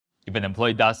If an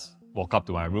employee does walk up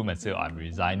to my room and say, I'm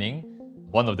resigning,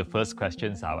 one of the first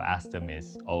questions I'll ask them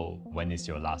is, when is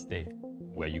your last day?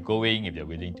 Where are you going? If they're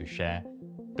willing to share.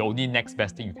 The only next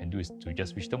best thing you can do is to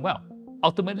just wish them well.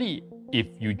 Ultimately, if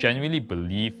you genuinely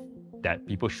believe that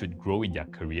people should grow in their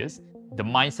careers, the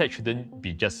mindset shouldn't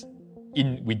be just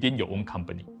within your own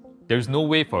company. There's no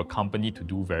way for a company to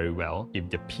do very well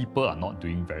if the people are not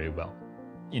doing very well.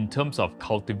 In terms of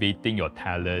cultivating your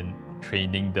talent,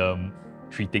 training them,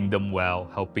 treating them well,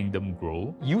 helping them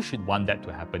grow, you should want that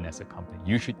to happen as a company.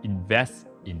 You should invest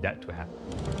in that to happen.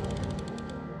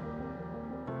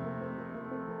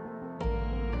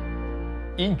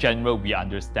 In general, we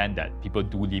understand that people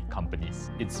do leave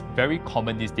companies. It's very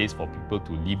common these days for people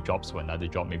to leave jobs for another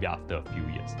job, maybe after a few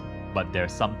years. But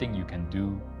there's something you can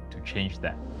do to change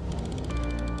that.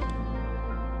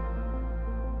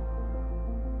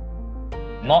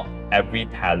 Not every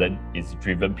talent is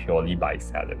driven purely by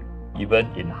salary. Even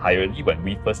in Hirely, when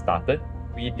we first started,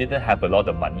 we didn't have a lot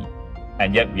of money.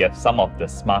 And yet we have some of the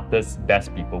smartest,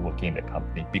 best people working in the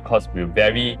company because we're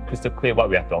very crystal clear what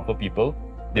we have to offer people.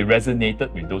 They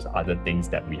resonated with those other things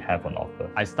that we have on offer.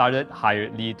 I started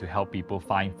Hirely to help people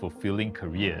find fulfilling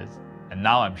careers, and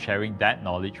now I'm sharing that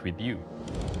knowledge with you.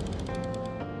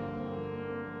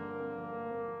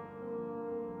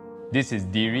 This is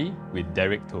Diri with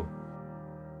Derek Toh.